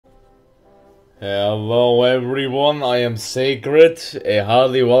Hello everyone, I am Sacred. A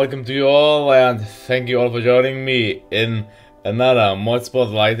hearty welcome to you all and thank you all for joining me in another mod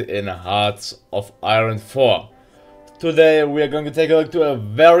spotlight in Hearts of Iron 4. Today we are going to take a look to a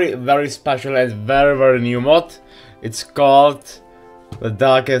very special and very new mod. It's called the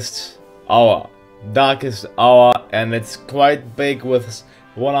Darkest Hour. And it's quite big with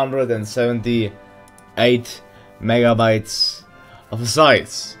 178 megabytes of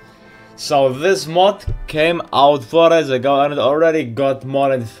size. So this mod came out 4 days ago and it already got more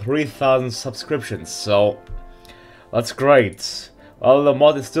than 3,000 subscriptions, so that's great. Well, the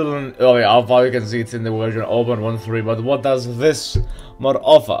mod is still in early alpha, you can see it's in the version 0.13, but what does this mod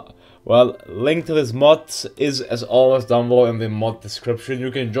offer? Well, link to this mod is as always down below in the mod description.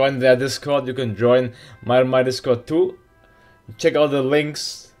 You can join their Discord, you can join my Discord too. Check out the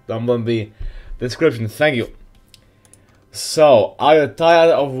links down below in the description, thank you. So, are you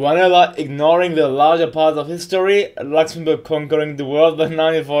tired of vanilla ignoring the larger parts of history? Luxembourg conquering the world by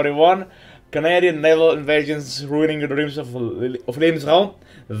 1941? Canadian naval invasions ruining your dreams of Lebensraum?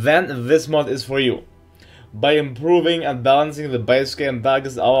 Then this mod is for you. By improving and balancing the base game,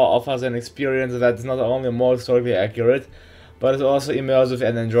 Darkest Hour offers an experience that is not only more historically accurate, but is also immersive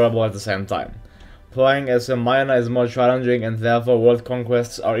and enjoyable at the same time. Playing as a miner is more challenging and therefore world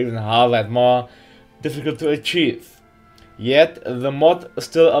conquests are even harder and more difficult to achieve. Yet, the mod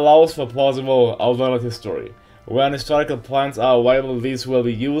still allows for plausible alternate history. When historical plans are available, these will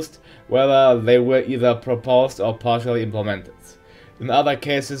be used, whether they were either proposed or partially implemented. In other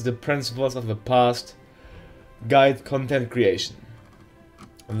cases, the principles of the past guide content creation.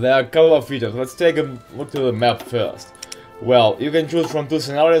 There are a couple of features. Let's take a look to the map first. Well, you can choose from two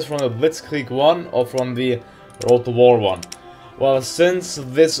scenarios, from the Blitzkrieg one or from the Road to War one. Well, since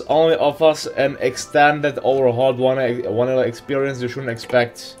this only offers an extended overhauled vanilla experience, you shouldn't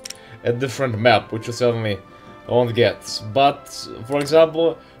expect a different map, which you certainly won't get. But, for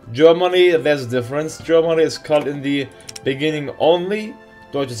example, Germany, there's a difference. Germany is called in the beginning only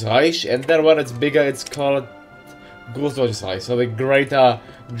Deutsches Reich, and then when it's bigger, it's called Großdeutsches Reich, so the Greater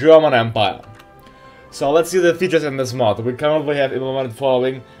German Empire. So let's see the features in this mod. We currently have implemented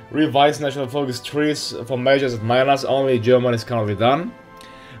following: revised national focus trees for majors and minors, only German is currently done.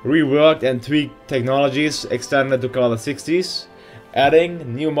 Reworked and tweaked technologies extended to cover the 60s.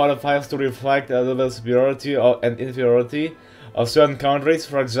 Adding new modifiers to reflect the superiority and inferiority of certain countries,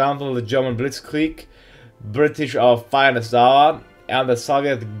 for example the German Blitzkrieg, British Our Finest Hour, and the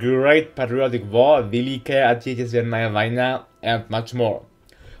Soviet Great Patriotic War, Великая Отечественная война, and much more.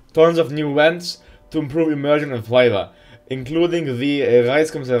 Tons of new events to improve immersion and flavor, including the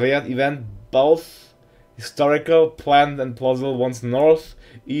Reichskommissariat event, both historical, planned and plausible ones north,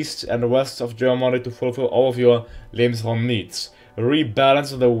 east and west of Germany to fulfill all of your Lebensraum needs.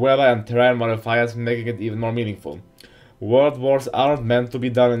 Rebalance the weather and terrain modifiers, making it even more meaningful. World wars aren't meant to be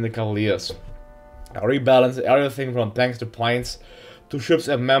done in a couple years. Rebalance everything from tanks to planes to ships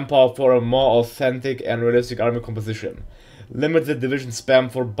and manpower for a more authentic and realistic army composition. Limited division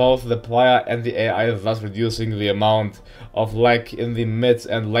spam for both the player and the AI, thus reducing the amount of lag in the mid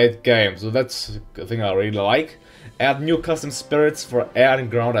and late game. So that's a thing I really like. Add new custom spirits for air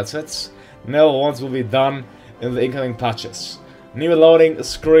and ground assets. Never once will be done in the incoming patches. New loading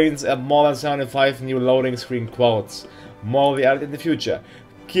screens and more than 75 new loading screen quotes. More will be added in the future.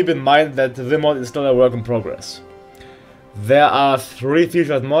 Keep in mind that the mod is still a work in progress. There are 3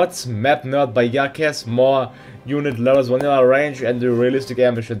 featured mods: Map Nerd by Yakes, more unit levels vanilla range, and the realistic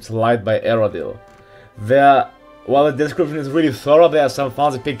ambitions light by Aerodil. While the description is really thorough, there are some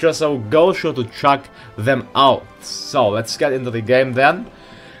fancy pictures, so go sure to check them out. So let's get into the game then.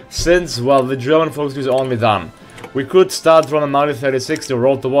 Since, well, the German focus is only done. We could start from the 1936, the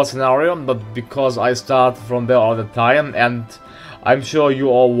Road to War scenario, but because I start from there all the time, and I'm sure you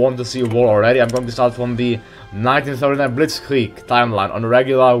all want to see war already, I'm going to start from the 1939 Blitzkrieg timeline on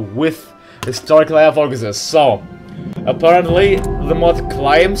regular with historical air focuses. So, apparently the mod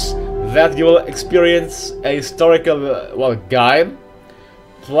claims that you will experience a historical, game,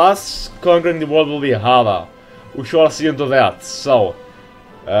 plus conquering the world will be harder. We shall see into that. So,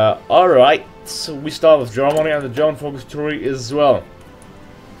 alright, so we start with Germany, and the German focus tree is, well,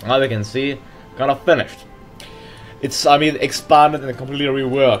 as you can see, kind of finished. It's, expanded and completely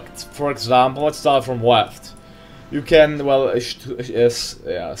reworked. For example, let's start from left. You can, well,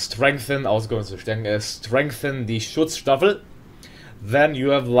 strengthen, strengthen the Schutzstaffel. Then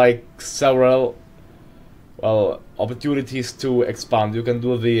you have, like, several, opportunities to expand. You can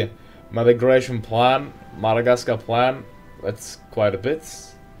do the Madagascar plan, that's quite a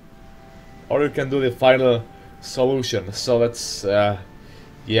bit. Or you can do the final solution. So that's,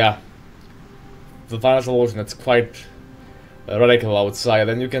 yeah. the final solution. It's quite radical, I would say.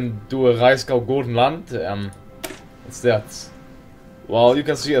 Then you can do a SacredScout Golden Land. What's that? Well, you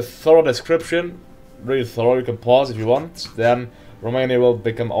can see a thorough description, really thorough. You can pause if you want. Then Romania will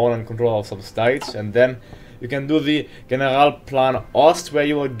become owner and control of some states, and then you can do the Generalplan Ost, where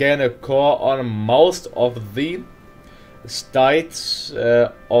you will gain a core on most of the states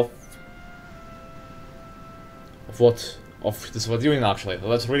of the Soviet Union, actually. So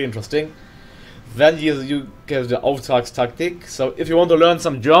that's really interesting. Then you get the Auftragstactic. So if you want to learn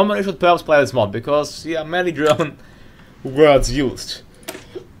some German, you should perhaps play this mod, because yeah, many German words used.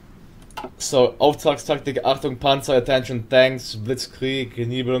 So Auftragstaktik, Achtung, Panzer, attention, tanks, Blitzkrieg,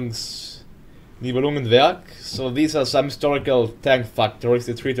 Nibelungenwerk. So these are some historical tank factories.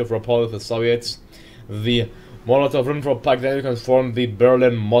 The Treaty of Rapport with the Soviets, the Molotov-Ribbentrop Pact. Then you can form the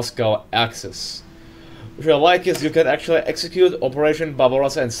Berlin-Moscow axis. Which I like is you can actually execute Operation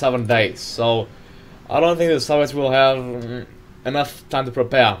Barbarossa in 7 days. So I don't think the Soviets will have enough time to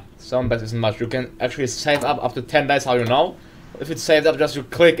prepare. 7 days isn't much. You can actually save up to 10 days, how you know. If it's saved up, just you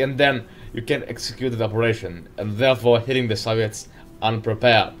click and then you can execute the operation, and therefore hitting the Soviets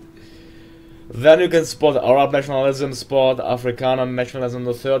unprepared. Then you can support Arab nationalism, support Afrikaner nationalism,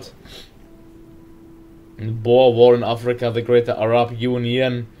 the third Boer War in Africa, the Greater Arab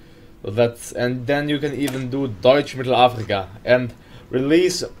Union. And then you can even do Deutsche Mittelafrika and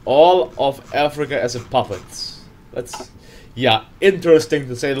release all of Africa as a puppet. That's, yeah, interesting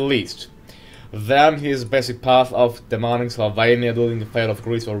to say the least. Then his basic path of demanding Slovenia, during the fate of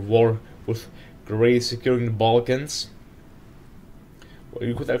Greece, or war with Greece, securing the Balkans. Well,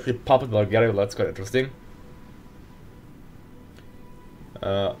 you could actually puppet Bulgaria, that's quite interesting.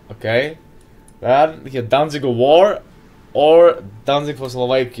 Okay. Then here, Danzig War, or Danzig for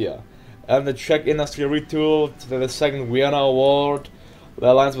Slovakia. And the Czech industry retooled, the second Vienna Award,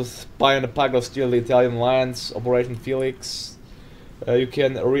 the alliance with Spy and the Pact of Steel, the Italian alliance, Operation Felix. You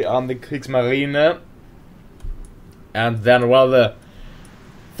can rearm the Kriegsmarine. And then, well, the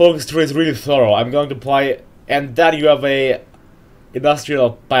focus tree is really thorough. I'm going to play, and then you have a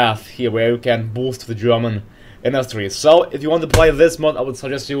industrial path here where you can boost the German industry. So, if you want to play this mod, I would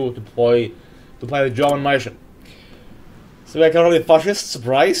suggest you to play the German nation. So we are currently fascist,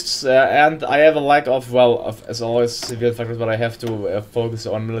 surprised, and I have a lack of, well, as always, civil factories, but I have to focus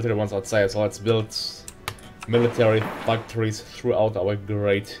on military ones outside. So let's build military factories throughout our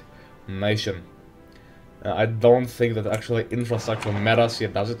great nation. I don't think that actually infrastructure matters here,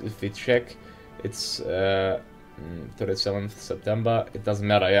 does it? If we check, it's 37th September, it doesn't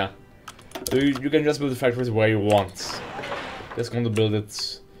matter, yeah. So you can just build the factories where you want. Just going to build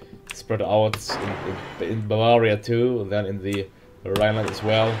it spread out in Bavaria too, then in the Rhineland as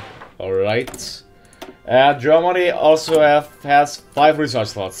well. Alright. Germany also has 5 research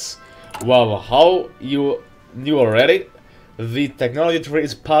slots. Well, how you knew already, the technology tree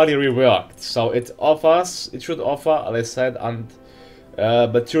is partly reworked, so it should offer, as I said,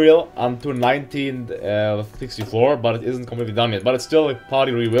 material until 1964, but it isn't completely done yet. But it's still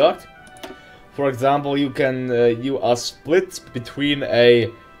partly reworked. For example, you are split between a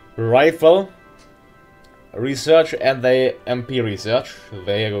rifle research and the MP research.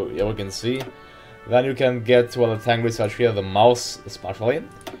 There you can see. Then you can get, well, the tank research here, the mouse especially.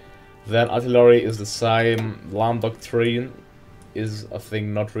 Then artillery is the same. Alarm doctrine is, I think,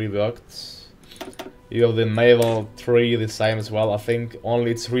 not reworked. You have the naval tree, the same as well. I think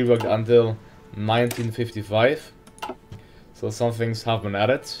only it's reworked until 1955. So some things have been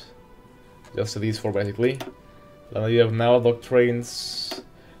added. Just these 4 basically. Then you have naval doctrines.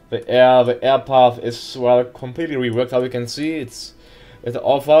 The air path is, well, completely reworked. How you can see, it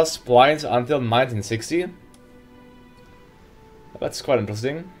offers planes until 1960. That's quite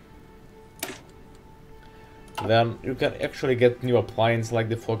interesting. Then you can actually get newer planes like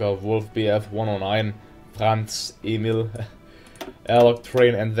the Fokker Wolf BF 109, Franz Emil airlock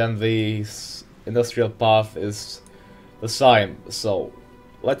train, and then the industrial path is the same. So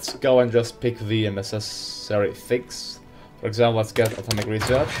let's go and just pick the necessary things. For example, let's get atomic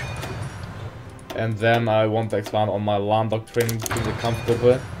research. And then I want to expand on my land doctrine to the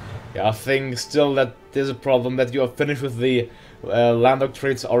Kampfgruppe. Yeah, I think still that there's a problem that you are finished with the land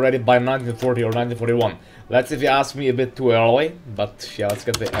doctrines already by 1940 or 1941. That's, if you ask me, a bit too early. But yeah, let's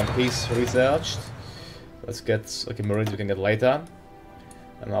get the MPs researched. Let's get, okay, Marines we can get later.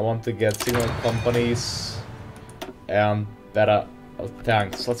 And I want to get signal companies and better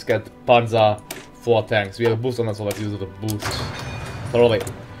tanks. Let's get Panzer 4 tanks. We have a boost on that, so let's use the boost thoroughly.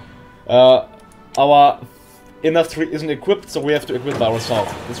 Our industry isn't equipped, so we have to equip by ourselves.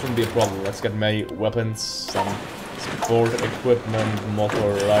 This shouldn't be a problem. Let's get many weapons, some support equipment,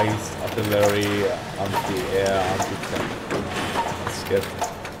 motorized artillery, anti-air, anti-tank. Let's get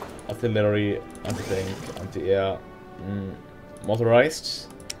artillery, anti-tank, anti-air, motorized.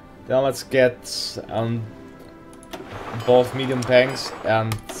 Then let's get both medium tanks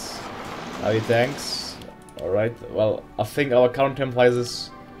and heavy tanks. Alright, well, I think our current template is...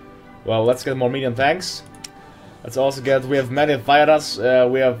 Well, let's get more medium tanks. Let's also get... We have many fighters.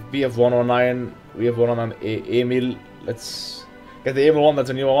 We have BF-109. We have 109 Emil. Let's get the Emil 1, that's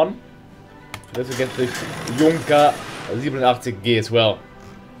a new one. Let's get the Junker 87G as well.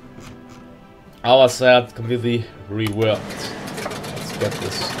 Our set completely reworked. Let's get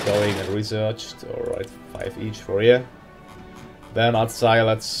this going and researched. Alright, 5 each for here. Then outside,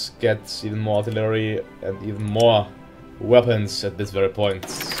 let's get even more artillery and even more weapons at this very point.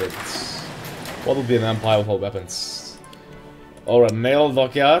 So what would be an empire without weapons? Alright, naval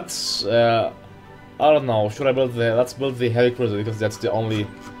dockyards. I don't know, should I build the... Let's build the heavy cruiser, because that's the only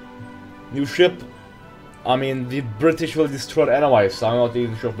new ship. I mean, the British will destroy it anyway, so I'm not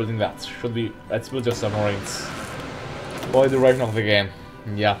even sure of building that. Should be... Let's build just submarines. For the duration of the game.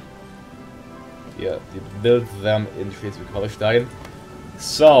 Yeah. Yeah, you build them in Schleswig-Holstein.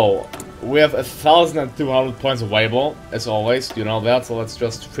 So, we have 1,200 points available, as always, you know that, so let's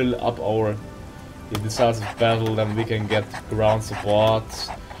just fill up our decisive battle, then we can get ground support,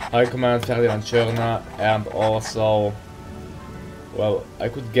 High Command Ferdinand Schörner, and also, well, I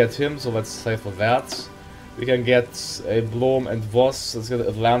could get him, so let's save for that. We can get a Blom and Voss, let's get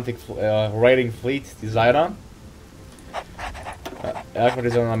Atlantic raiding fleet designer. Aircraft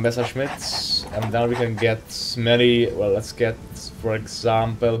designer Messerschmitt, and then we can get many, well, let's get, for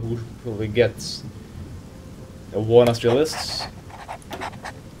example, who will we get? A war industrialist,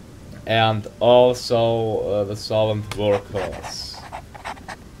 and also the solvent workers.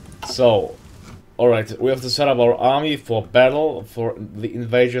 So, alright, we have to set up our army for battle, for the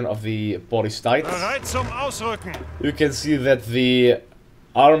invasion of the Polish state. You can see that the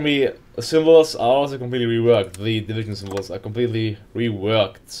army symbols are also completely reworked. The division symbols are completely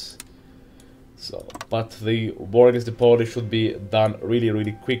reworked. So, but the war against the Polish should be done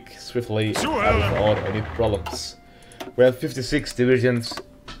really quick, swiftly, and without any problems. We have 56 divisions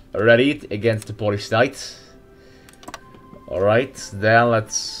ready against the Polish state. Alright, then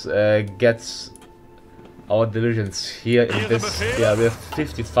let's get our divisions here in this. Yeah, we have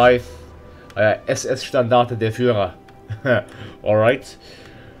 55 SS Standarte der Führer. Alright.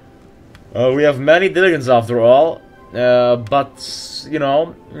 We have many divisions after all, but, you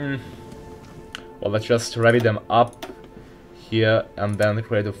know, well, let's just ready them up here and then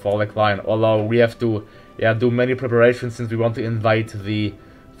create a fallback line. Although we have to, yeah, do many preparations since we want to invite the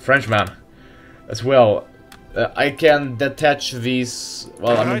Frenchmen as well. I can detach these,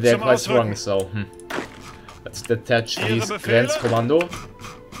 well, I mean, they're quite strong, so, let's detach these Grenzkommando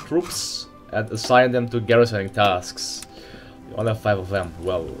troops and assign them to garrisoning tasks. We only have 5 of them.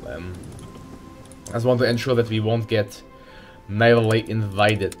 Well, I just want to ensure that we won't get navally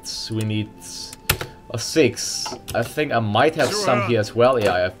invaded. We need 6. I think I might have some here as well.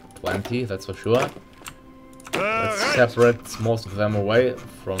 Yeah, I have 20, that's for sure. Let's separate most of them away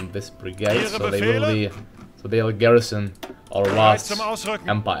from this brigade, so they will be, so they'll garrison our last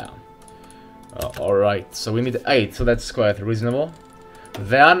empire. Alright, so we need 8, so that's quite reasonable.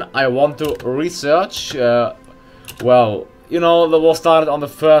 Then I want to research, well, you know, the war started on the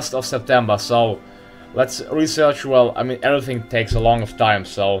 1st of September, so let's research, well, I mean, everything takes a long of time,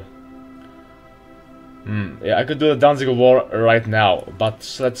 so... yeah, I could do the Danzig War right now,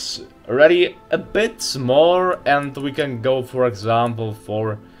 but let's ready a bit more, and we can go, for example,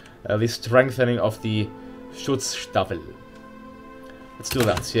 for the strengthening of the Schutzstaffel. Let's do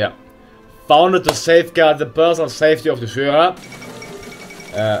that, yeah. Founded to safeguard the personal safety of the Führer.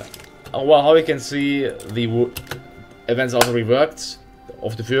 Well, how we can see, the events also reworked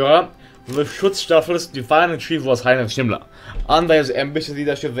of the Führer. The Schutzstaffel's defining chief was Heinrich Himmler. Under his ambitious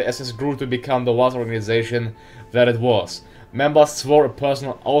leadership, the SS grew to become the vast organization that it was. Members swore a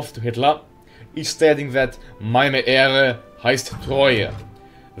personal oath to Hitler, each stating that meine Ehre heißt Treue,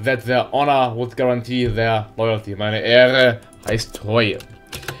 that their honor would guarantee their loyalty. Meine Ehre heißt Treue.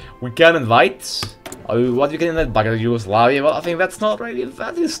 We can invite... what you can invite back to Yugoslavia? Well, I think that's not really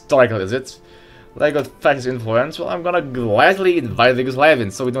that historical, is it? They got fascist influence. Well, I'm gonna gladly invite the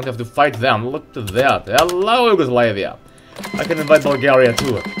Yugoslavians, so we don't have to fight them. Look at that. Hello, Yugoslavia. I can invite Bulgaria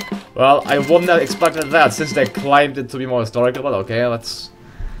too. Well, I wouldn't have expected that, since they claimed it to be more historical, but okay, let's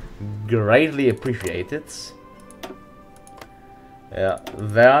greatly appreciate it. Yeah,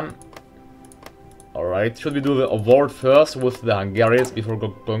 then... Alright, should we do the award first with the Hungarians before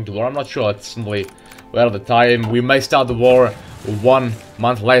going to war? I'm not sure, it's simply well, the time. We may start the war 1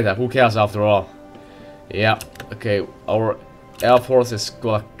 month later. Who cares after all? Yeah, okay, our air force is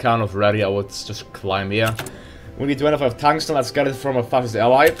kind of ready. I would just climb here. We need 25 tungsten. Let's get it from a fascist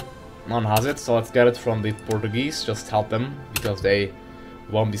ally. None has it, so let's get it from the Portuguese. Just help them, because they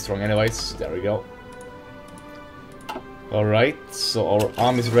won't be strong anyways. There we go. Alright, so our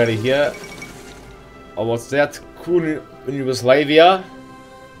army is ready here. Oh, what's that? Coup in Yugoslavia.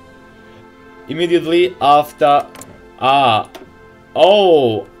 Immediately after...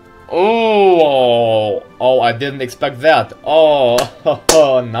 Oh, I didn't expect that. Oh,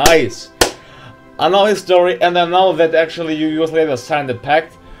 nice. I know his story, and I know that actually Yugoslavia signed the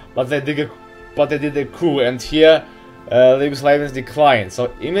pact, but they did a coup, and here the Yugoslavians declined.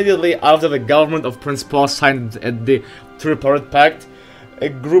 So immediately after the government of Prince Paul signed the Tripartite Pact, a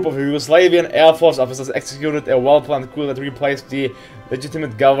group of Yugoslavian Air Force officers executed a well-planned coup that replaced the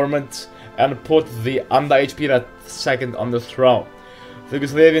legitimate government and put the under-aged Peter II on the throne. The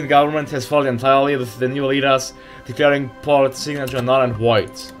Yugoslavian government has fallen entirely, with the new leaders declaring Paul's signature null and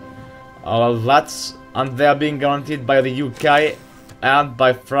void. And they are being guaranteed by the UK and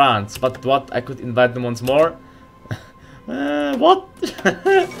by France. But what? I could invite them once more? What?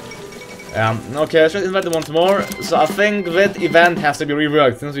 Okay, I should invite them once more. So I think that event has to be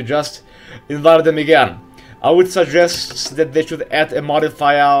reworked, since we just invited them again. I would suggest that they should add a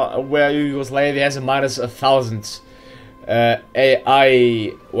modifier where Yugoslavia has a minus 1,000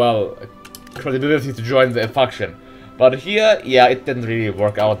 AI, well, credibility to join the faction. But here, yeah, it didn't really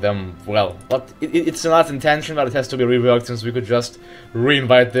work out them well. But it's a nice intention, but it has to be reworked, since we could just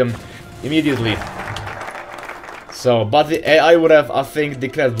re-invite them immediately. So, but the AI would have, I think,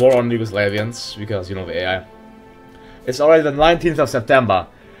 declared war on the Yugoslavians, because, you know, the AI. It's already the 19th of September,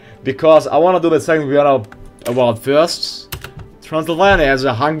 because I want to do the second Vienna award first. Transylvania has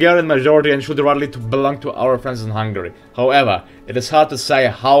a Hungarian majority and should rightly belong to our friends in Hungary. However, it is hard to say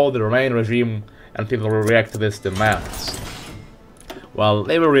how the Romanian regime and people will react to these demands. Well,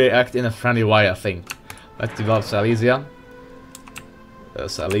 they will react in a friendly way, I think. Let's develop Silesia.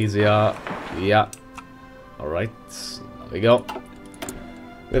 Silesia, yeah. Alright, there we go.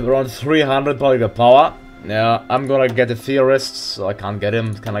 With around 300 political power. Yeah, I'm gonna get a theorist, so I can't get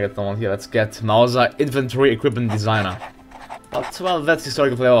him. Can I get someone here? Let's get Mauser, infantry equipment designer. But, well, that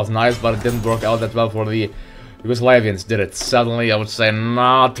historical flavor was nice, but it didn't work out that well for the Yugoslavians, did it? Suddenly, I would say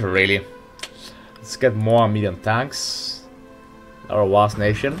not really. Let's get more medium tanks. Our vast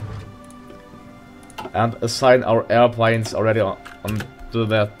nation. And assign our airplanes already to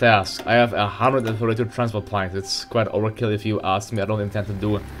their task. I have 132 transport planes. It's quite overkill if you ask me. I don't intend to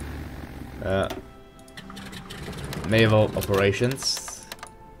do naval operations.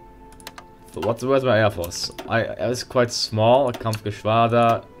 So where's my air force? I was quite small.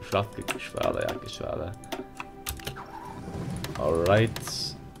 Kampfgeschwader, Schlachtgeschwader, ja, Geschwader.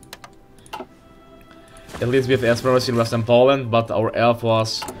 Alright. At least we have air supremacy in Western Poland, but our air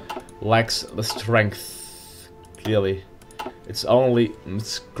force lacks the strength. Clearly. It's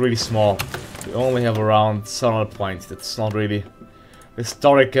really small. We only have around 700 points. That's not really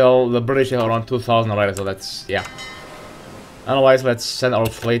historical. The British have around 2,000 already, so that's, yeah. Otherwise, let's send our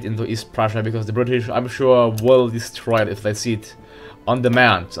fleet into East Prussia, because the British, I'm sure, will destroy it if they see it on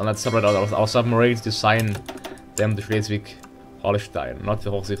demand. And let's separate out our submarines to sign them to Schleswig-Holstein. Not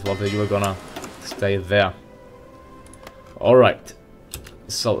the Hochseeflotte, you are gonna stay there. Alright.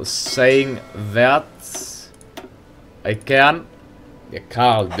 So, saying that, I can. Yeah,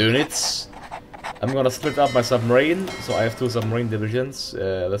 Karl Dönitz. I'm gonna split up my submarine, so I have 2 submarine divisions.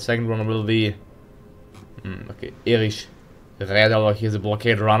 The second one will be... okay, Erich Raeder, he's a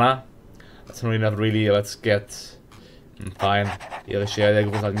blockade runner. That's really not really, let's get... fine. Erich Raeder,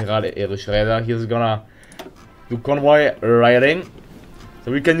 Großadmiral Erich Raeder, he's gonna do convoy riding.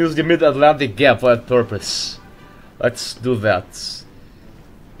 So we can use the Mid-Atlantic Gap for that purpose. Let's do that.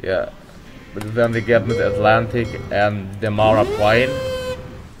 Yeah. Mid-Atlantic Gap, Mid-Atlantic and the Mara Plain.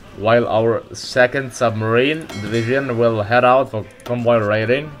 While our second submarine division will head out for convoy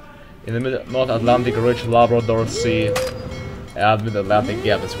raiding in the North Atlantic Ridge, Labrador Sea and Mid-Atlantic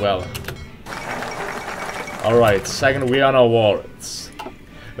Gap as well. Alright, second Vienna Awards.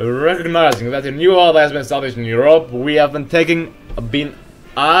 Recognizing that a new order has been established in Europe, we have been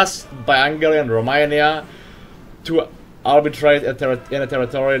asked by Hungary and Romania to arbitrate in a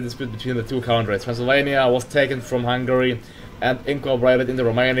territorial dispute between the two countries. Transylvania was taken from Hungary and incorporated into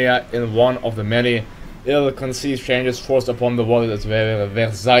Romania in one of the many ill-conceived changes forced upon the world at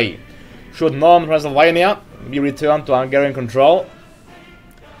Versailles. Should Northern Transylvania be returned to Hungarian control?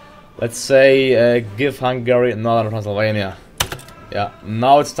 Let's say give Hungary Northern Transylvania. Yeah,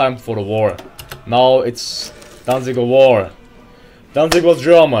 now it's time for the war. Now it's Danzig war. Danzig was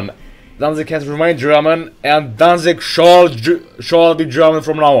German. Danzig has remained German, and Danzig shall be German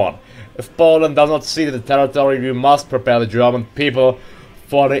from now on. If Poland does not cede the territory, we must prepare the German people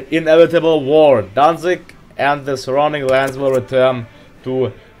for the inevitable war. Danzig and the surrounding lands will return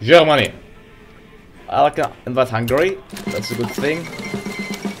to Germany. I can invite Hungary. That's a good thing.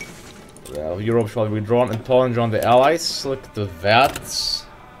 Europe shall be withdrawn and Poland join the Allies. Look at that.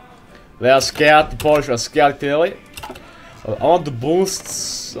 They are scared. The Polish are scared clearly. I want to boost.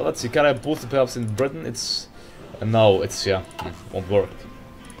 So let's see. Can I boost it perhaps in Britain? It's no. It's yeah. Won't work.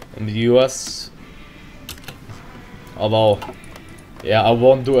 In the US. Although, yeah, I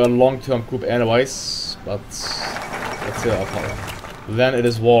won't do a long-term coup anyways. But let's see. Then it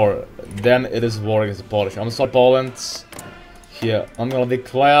is war. Then it is war against the Polish. I'm sorry, Poland. Here, I'm gonna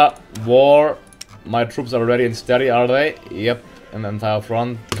declare war. My troops are ready and steady, are they? Yep, in the entire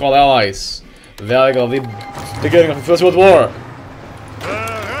front. Call allies. There we go, the beginning of the First World War.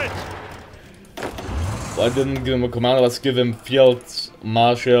 So I didn't give him a commander, let's give him Field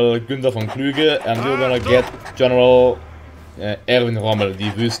Marshal Günther von Klüge, and we're gonna get General Erwin Rommel, the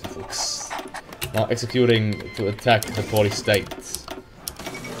Wüstenfuchs. Now executing to attack the Polish state.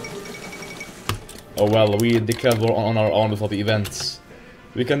 Oh well, we declared war on our own before the events.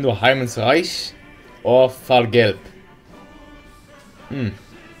 We can do Heimens Reich or Fahrgelb.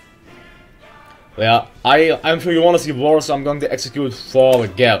 Yeah, I'm sure you want to see war, so I'm going to execute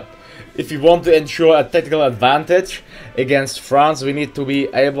Fahrgelb. If you want to ensure a tactical advantage against France, we need to be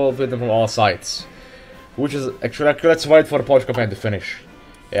able to hit them from all sides. Which is actually, let's wait for the Polish campaign to finish.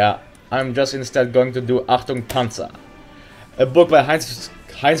 Yeah, I'm just instead going to do Achtung Panzer. A book by Heinz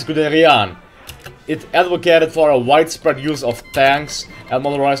Guderian. It advocated for a widespread use of tanks and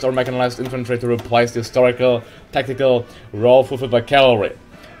motorized or mechanized infantry to replace the historical, tactical role fulfilled by cavalry.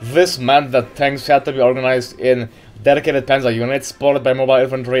 This meant that tanks had to be organized in dedicated panzer units supported by mobile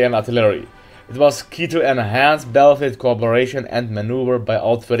infantry and artillery. It was key to enhance battlefield cooperation and maneuver by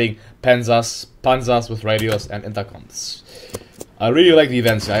outfitting panzers with radios and intercoms. I really like the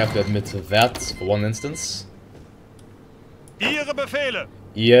events, I have to admit that, for one instance. Ihre Befehle!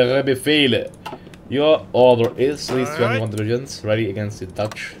 Ihre Befehle. Your order is these 21 divisions ready against the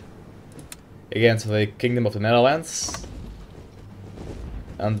Dutch, against the Kingdom of the Netherlands,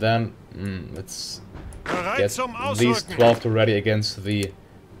 and then let's get these 12 to ready against the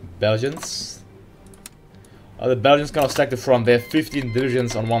Belgians. The Belgians kind of stacked the front. They have 15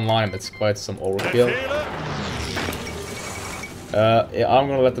 divisions on one line. That's quite some overkill. Yeah, I'm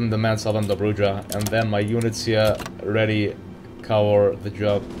gonna let them demand southern Dobruja, and then my units here ready cover the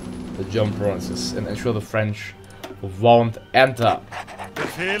German provinces and ensure the French won't enter.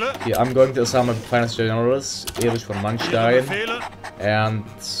 Here, I'm going to assign my finest generals, Erich von Manstein and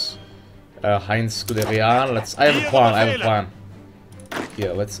Heinz Guderian. I have a plan.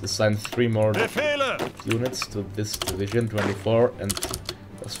 Here, let's assign 3 more units to this division, 24, and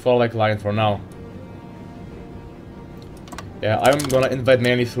let's fall like line for now. Yeah, I'm gonna invade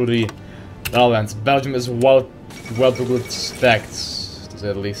mainly through the Netherlands. Belgium is well to good stacked, to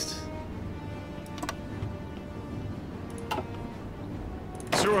say the least.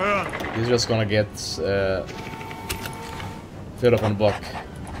 He's just gonna get third up on block.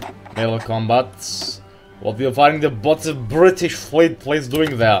 Naval combat. What we are fighting what's the British fleet place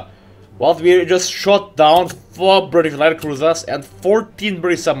doing there? Well, we just shot down 4 British light cruisers and 14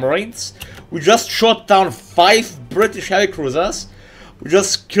 British submarines. We just shot down 5 British heavy cruisers. We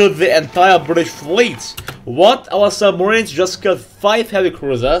just killed the entire British fleet. What? Our submarines just killed 5 heavy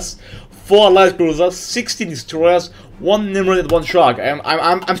cruisers, 4 light cruisers, 16 destroyers, 1 Nimrod and 1 shark.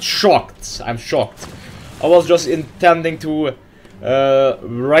 I'm shocked. I'm shocked. I was just intending to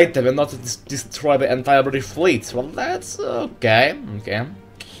right them and not to destroy the entire British fleet. Well, that's okay. Okay.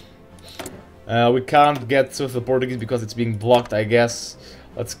 We can't get with the Portuguese because it's being blocked, I guess.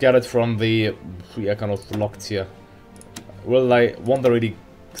 Let's get it from the... Yeah, kind of blocked here. Will I... Won't I really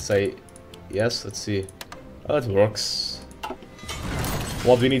say yes? Let's see. Oh, it works.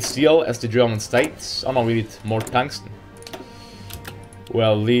 What we need steel as the German state. Oh no, we need more tungsten.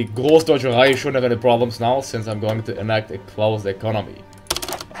 Well, the Großdeutsche Reich shouldn't have any problems now, since I'm going to enact a closed economy.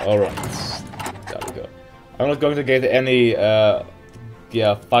 Alright. There we go. I'm not going to get any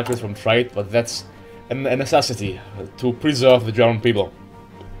factories from trade, but that's a necessity to preserve the German people.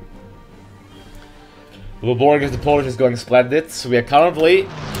 The war against the Polish is going splendid. We have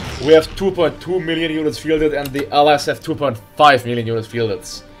 2.2 million units fielded, and the Allies have 2.5 million units fielded.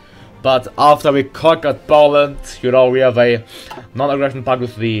 But after we conquered Poland, you know, we have a non-aggression pact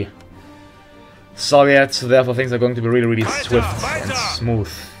with the Soviets, therefore things are going to be really, really swift and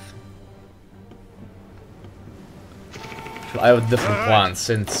smooth. have a different plan,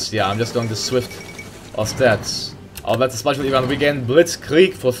 since, yeah, I'm just going to Swift or stats. Oh, that's a special event. We gain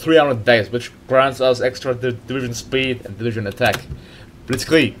Blitzkrieg for 300 days, which grants us extra division speed and division attack.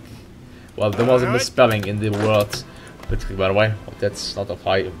 Blitzkrieg. Well, there was a misspelling in the word Blitzkrieg, by the way. Oh, that's not a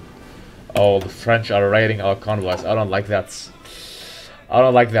high. Oh, the French are raiding our convoys. I don't like that. I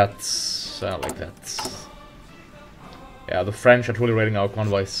don't like that. I don't like that. Yeah, the French are truly raiding our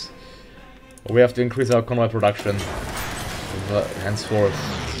convoys. We have to increase our convoy production henceforth.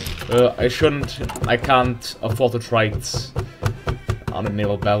 I can't afford to trade on a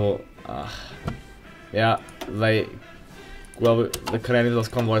naval battle. Yeah, well, the Canadians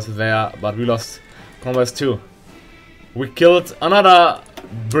lost convoys there, but we lost convoys too. We killed another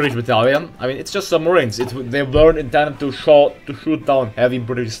British battalion. I mean, it's just submarines. They weren't intended to shoot down heavy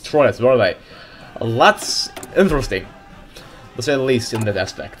British destroyers, were they? That's interesting, to say the least, in that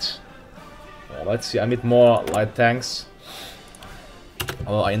aspect. Well, let's see. I need more light tanks.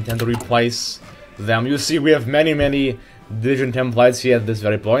 Although I intend to replace them. You see, we have many division templates here at this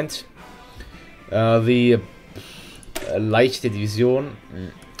very point. The Leichte Division.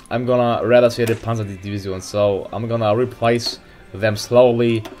 I'm gonna rather say the Panzer Division, so I'm gonna replace them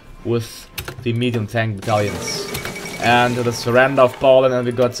slowly with the medium tank battalions. And the surrender of Poland, and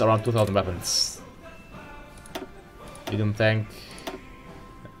we got around 2,000 weapons. Medium tank.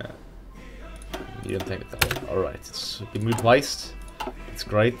 Medium tank battalion. Alright, it's been replaced. It's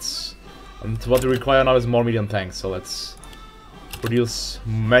great. And what we require now is more medium tanks, so let's produce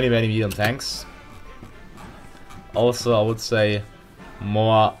many medium tanks. Also, I would say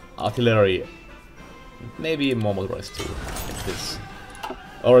more artillery. Maybe more motorized too, like this.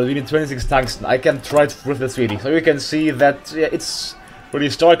 Alright, we need 26 tungsten. I can try it with the Swedish. So you can see that, yeah, it's pretty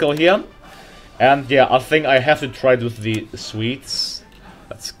historical here. And yeah, I think I have to try it with the Swedes.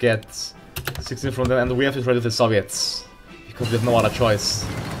 Let's get 16 from them, and we have to try it with the Soviets. Because we have no other choice.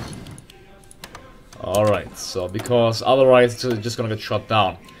 Alright, so because otherwise it's just gonna get shot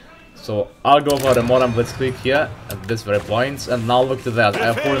down. So I'll go for the modern blitzkrieg here at this very point, and now look to that. I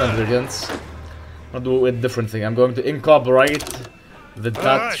have 400 divisions. I'm gonna do a different thing. I'm going to incorporate the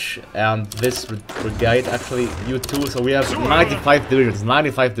Dutch and this brigade, actually you two. So we have 95 divisions.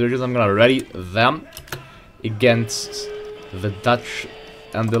 95 divisions. I'm gonna ready them against the Dutch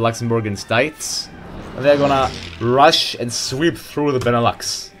and the Luxembourgian states. And they're gonna rush and sweep through the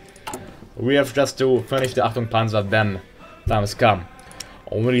Benelux. We have just to finish the Achtung Panzer, then time has come.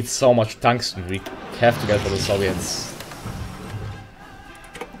 Oh, we need so much tungsten, we have to get for the Soviets.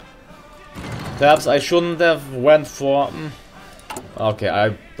 Perhaps I shouldn't have went for... Okay, I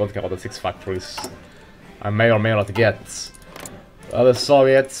don't care about the 6 factories. I may or may not get. The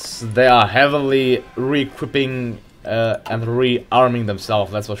Soviets, they are heavily re-equipping and rearming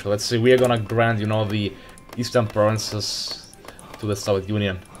themselves, that's for sure. Let's see, we are gonna grant, you know, the eastern provinces to the Soviet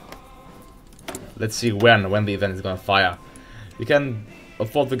Union. Let's see when the event is gonna fire. You can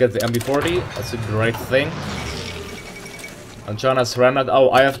afford to get the MB-40, that's a great thing. And China surrendered.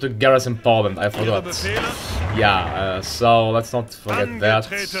 Oh, I have to garrison Poland, I forgot. Yeah, so let's not forget that.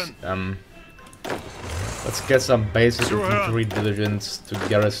 Let's get some basic infantry divisions to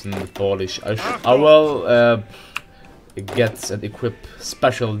garrison the Polish. I will get and equip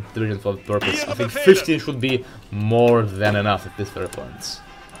special divisions for the purpose. I think 15 should be more than enough at this very point.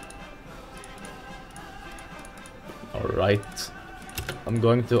 Alright. I'm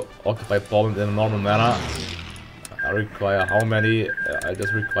going to occupy Poland in a normal manner. I require how many? I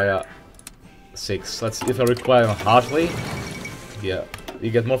just require 6. Let's see if I require them harshly. Yeah,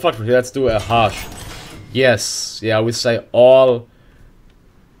 you get more factories. Let's do a harsh. Yes, yeah, we say all.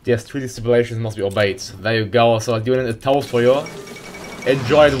 Yes, treaty stipulations must be obeyed. There you go. So I'm doing a toast for you.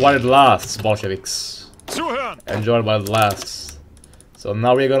 Enjoy it while it lasts, Bolsheviks. Enjoy it while it lasts. So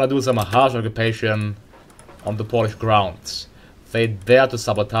now we're gonna do some harsh occupation on the Polish grounds. They dare to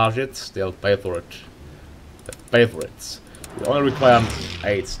sabotage it, they'll pay for it. They'll pay for it. We only require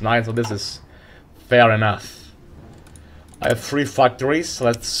 8, 9, so this is fair enough. I have 3 factories.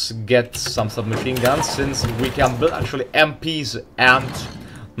 Let's get some submachine guns, since we can build actually MPs and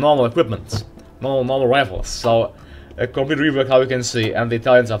normal equipment, normal rifles. So a complete rework, how you can see. And the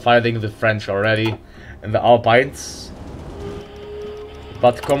Italians are fighting the French already in the Alpines.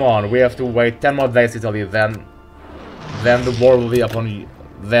 But come on, we have to wait 10 more days, Italy, then the war will be upon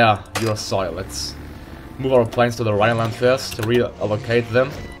your soil. Let's move our planes to the Rhineland first to reallocate them.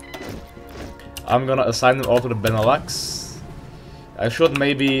 I'm gonna assign them all to the Benelux. I should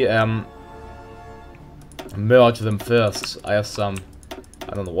maybe merge them first. I have some,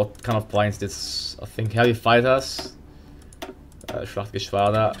 I don't know what kind of planes this. I think heavy fighters.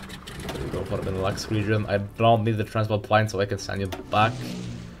 Schlachtgeschwader. Go for the Benelux region. I don't need the transport plane, so I can send you back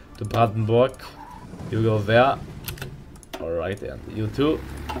to Brandenburg. You go there. Alright, and you too.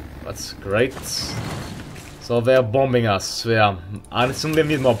 That's great. So they're bombing us. Yeah, I simply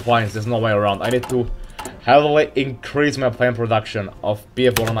need more planes. There's no way around. I need to heavily increase my plane production of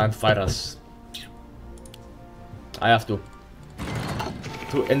BF-109 fighters. I have to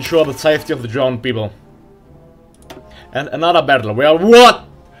ensure the safety of the German people. And another battle where what?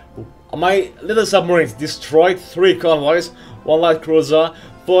 My little submarines destroyed 3 convoys, 1 light cruiser,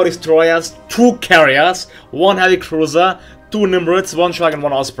 4 destroyers, 2 carriers, 1 heavy cruiser, 2 Nimrods, 1 Shark and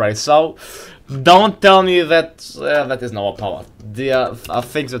 1 Osprey. So don't tell me that that isn't our power. There are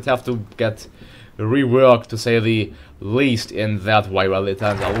things that have to get reworked, to say the least, in that way. Well, the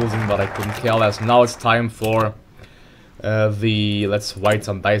Italians are losing, but I couldn't care less. Now it's time for let's white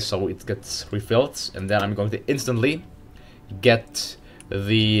some dice so it gets refilled, and then I'm going to instantly get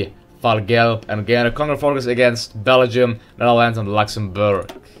the Valgelb and gain a conquer focus against Belgium, Netherlands and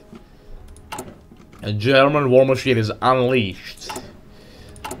Luxembourg. A German war machine is unleashed.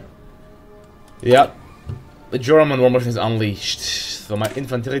 Yeah, the German war machine is unleashed. So my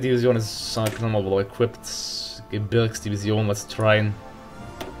infantry division is well equipped. Gebirgsdivision, let's try and...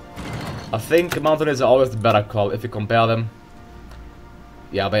 I think mountaineers are always the better call if you compare them.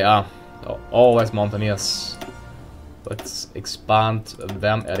 Yeah, they are. Always mountaineers. Let's expand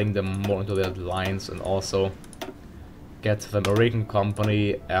them, adding them more into their lines, and also get the American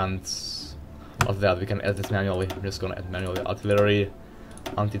company, and of that we can add this manually. I'm just gonna add manually artillery,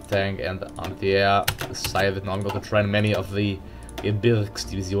 anti-tank and anti-air. Save it. Now I'm going to train many of the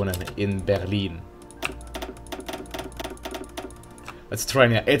Gebirgsdivisionen in Berlin. Let's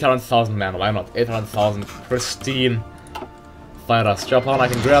train here 800,000 men, why not? 800,000 pristine fighters. Japan, I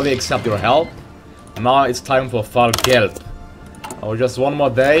can gladly accept your help. Now it's time for Valgelb. Oh, just one more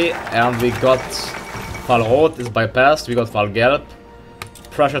day and we got Valrot is bypassed, we got Valgelb.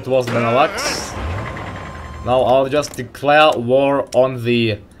 Pressure towards the Benelux. Now I'll just declare war on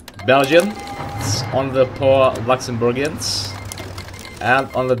the Belgians, on the poor Luxembourgians, and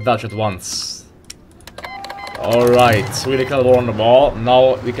on the Dutch at once. Alright, we declared war on the wall.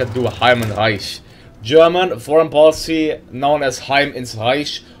 Now we can do Heim and Reich. German foreign policy, known as Heim ins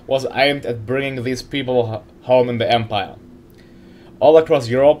Reich, was aimed at bringing these people home in the empire. All across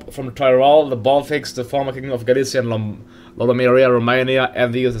Europe, from Tyrol, the Baltics, the former Kingdom of Galicia and Lodomeria, Romania,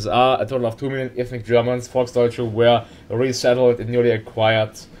 and the USSR, a total of 2 million ethnic Germans, Volksdeutsche, were resettled in newly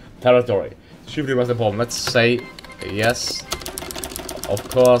acquired territory. Chiefly was the problem. Let's say yes. Of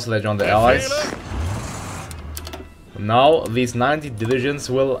course, they joined the Allies. Now, these 90 divisions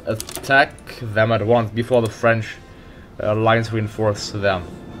will attack them at once before the French lines reinforce them.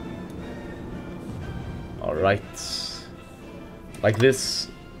 Alright. Like this.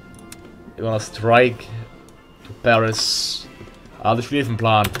 You wanna strike to Paris. The Schlieffen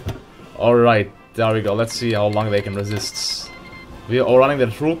plan. Alright, there we go. Let's see how long they can resist. We are running the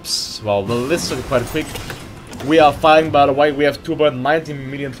troops. Well, the list is quite quick. We are fighting, by the way. We have 2.19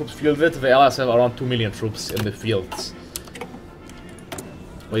 million troops fielded. The Allies have around 2 million troops in the field.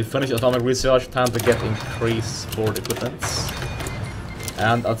 We finished atomic research. Time to get increased forward equipment.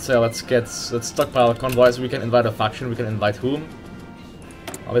 And I'd say let's stockpile convoys. We can invite a faction. We can invite whom?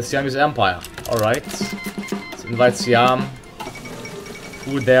 Oh, the Siamese Empire. Alright. Let's invite Siam.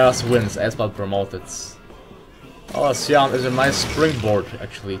 Who dares wins. Asphalt promoted. Oh, Siam is a nice springboard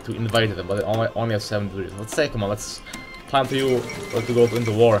actually to invade them, but they only have 7 divisions. Let's say, come on, let's time to you to go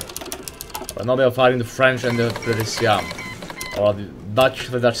into war. Right now they are fighting the French and the British Siam. Or the Dutch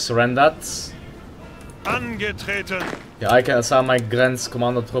surrendered. Angetreten. Yeah, I can assign my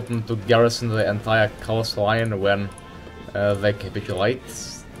Grenzkommandotruppen to garrison the entire coastline when they capitulate.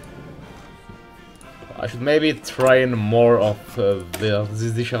 I should maybe train more of the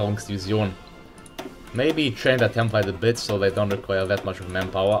Sicherungsdivision. Maybe train that template a bit so they don't require that much of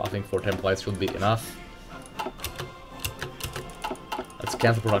manpower. I think 4 templates should be enough. Let's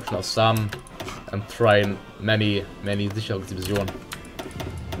cancel production of some and train many Sicherungsdivision.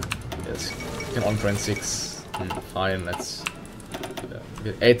 Yes, we can on train 6. Fine, let's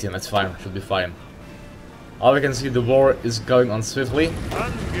 18, that's fine, should be fine. All we can see, the war is going on swiftly.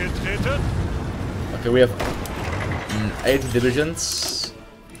 Okay, we have 80 divisions.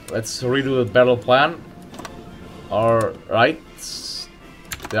 Let's redo the battle plan. Alright.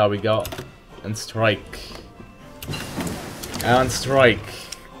 There we go. And strike. And strike.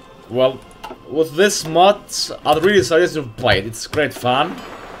 Well, with this mod, I'd really suggest you play it. It's great fun.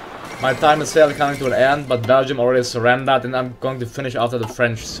 My time is sadly coming to an end, but Belgium already surrendered, and I'm going to finish after the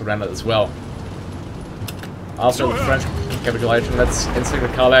French surrendered as well. After the French capitulation. Let's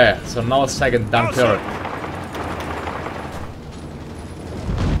insect Calais. So now second Dunkirk.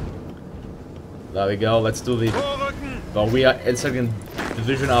 There we go. Let's do the. So we are insecting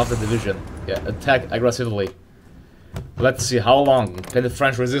division after division. Yeah, attack aggressively. Let's see how long can the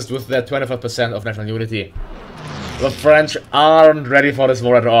French resist with their 25% of national unity. The French aren't ready for this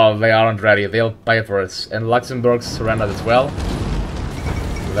war at all. They aren't ready. They'll pay for it. And Luxembourg surrendered as well.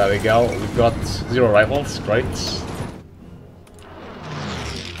 There we go. We've got 0 rifles. Great.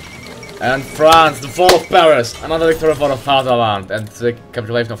 And France, the fall of Paris. Another victory for the fatherland and the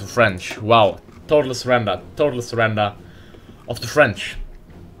capitulation of the French. Wow. Total surrender. Total surrender of the French.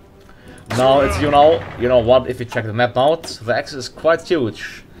 Now it's, you know what, if you check the map out, the axis is quite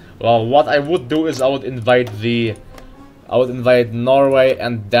huge. Well, what I would do is I would invade Norway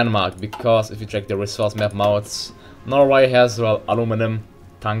and Denmark, because if you check the resource map out, Norway has, well, aluminum,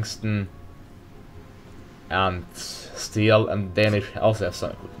 tungsten, and steel, and Danish also have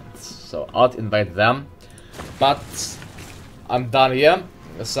some equipment. So I'd invade them, but I'm done here.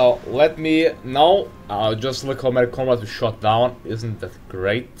 So let me now, just look how many comrades we shot down. Isn't that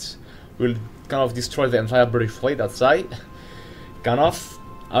great? We'll kind of destroy the entire British fleet outside. Kind of.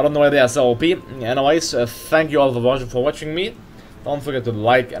 I don't know why they are so OP. Anyways, thank you all for watching me. Don't forget to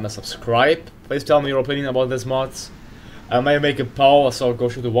like and subscribe. Please tell me your opinion about this mod. I may make a poll, so go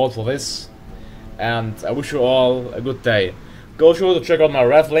sure to vote for this. And I wish you all a good day. Go sure to check out my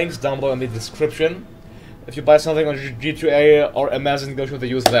ref links down below in the description. If you buy something on G2A or Amazon, go sure to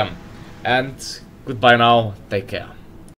use them. And goodbye now. Take care.